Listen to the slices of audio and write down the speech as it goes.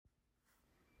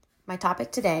My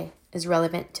topic today is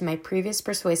relevant to my previous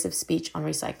persuasive speech on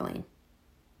recycling.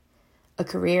 A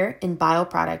career in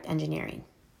bioproduct engineering.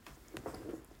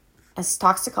 As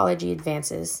toxicology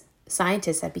advances,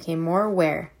 scientists have become more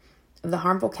aware of the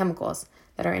harmful chemicals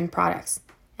that are in products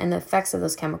and the effects of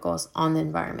those chemicals on the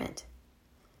environment.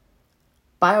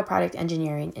 Bioproduct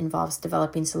engineering involves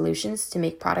developing solutions to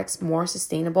make products more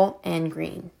sustainable and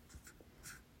green.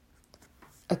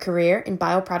 A career in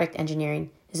bioproduct engineering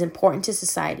is important to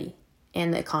society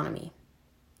and the economy.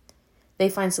 They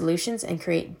find solutions and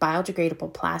create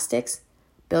biodegradable plastics,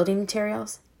 building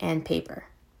materials, and paper.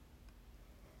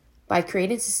 By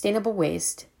creating sustainable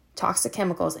waste, toxic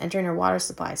chemicals entering our water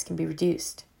supplies can be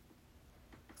reduced.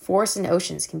 Forests and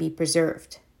oceans can be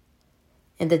preserved,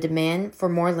 and the demand for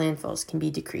more landfills can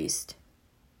be decreased.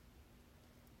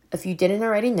 If you didn't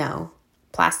already know,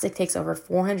 plastic takes over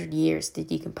 400 years to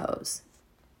decompose.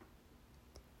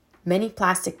 Many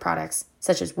plastic products,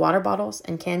 such as water bottles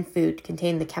and canned food,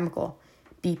 contain the chemical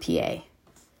BPA,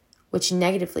 which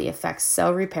negatively affects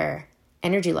cell repair,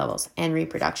 energy levels, and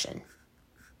reproduction.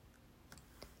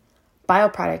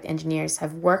 Bioproduct engineers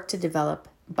have worked to develop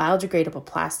biodegradable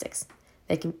plastics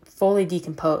that can fully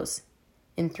decompose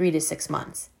in 3 to 6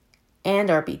 months and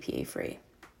are BPA-free.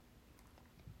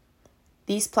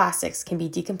 These plastics can be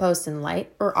decomposed in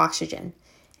light or oxygen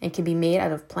and can be made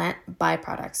out of plant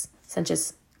byproducts such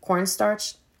as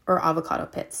cornstarch or avocado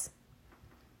pits.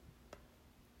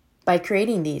 By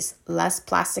creating these, less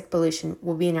plastic pollution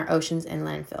will be in our oceans and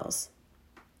landfills.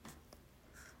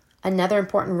 Another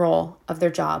important role of their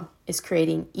job is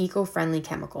creating eco-friendly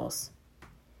chemicals.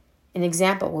 An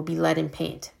example will be lead in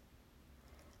paint.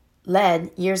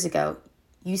 Lead, years ago,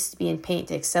 used to be in paint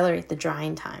to accelerate the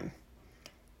drying time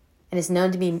and is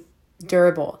known to be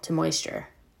durable to moisture.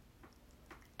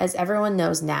 As everyone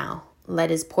knows now, lead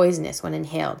is poisonous when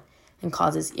inhaled and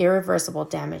causes irreversible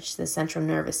damage to the central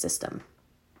nervous system.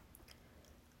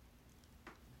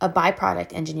 A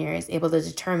byproduct engineer is able to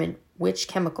determine which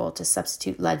chemical to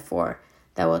substitute lead for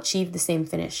that will achieve the same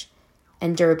finish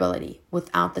and durability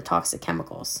without the toxic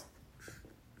chemicals.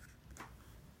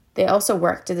 They also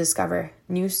work to discover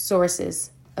new sources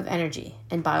of energy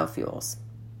and biofuels.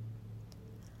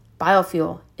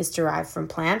 Biofuel is derived from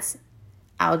plants,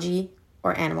 algae,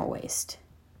 or animal waste.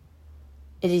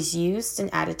 It is used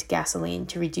and added to gasoline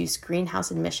to reduce greenhouse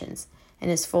emissions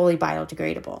and is fully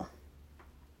biodegradable.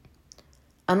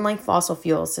 Unlike fossil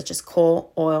fuels such as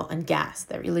coal, oil, and gas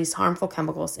that release harmful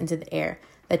chemicals into the air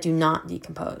that do not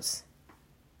decompose.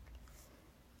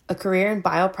 A career in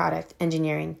bioproduct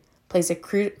engineering plays a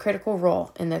critical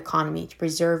role in the economy to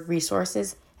preserve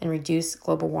resources and reduce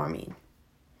global warming.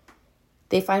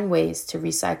 They find ways to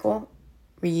recycle,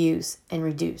 reuse, and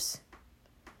reduce.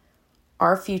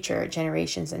 Our future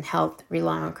generations and health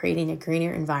rely on creating a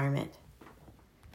greener environment.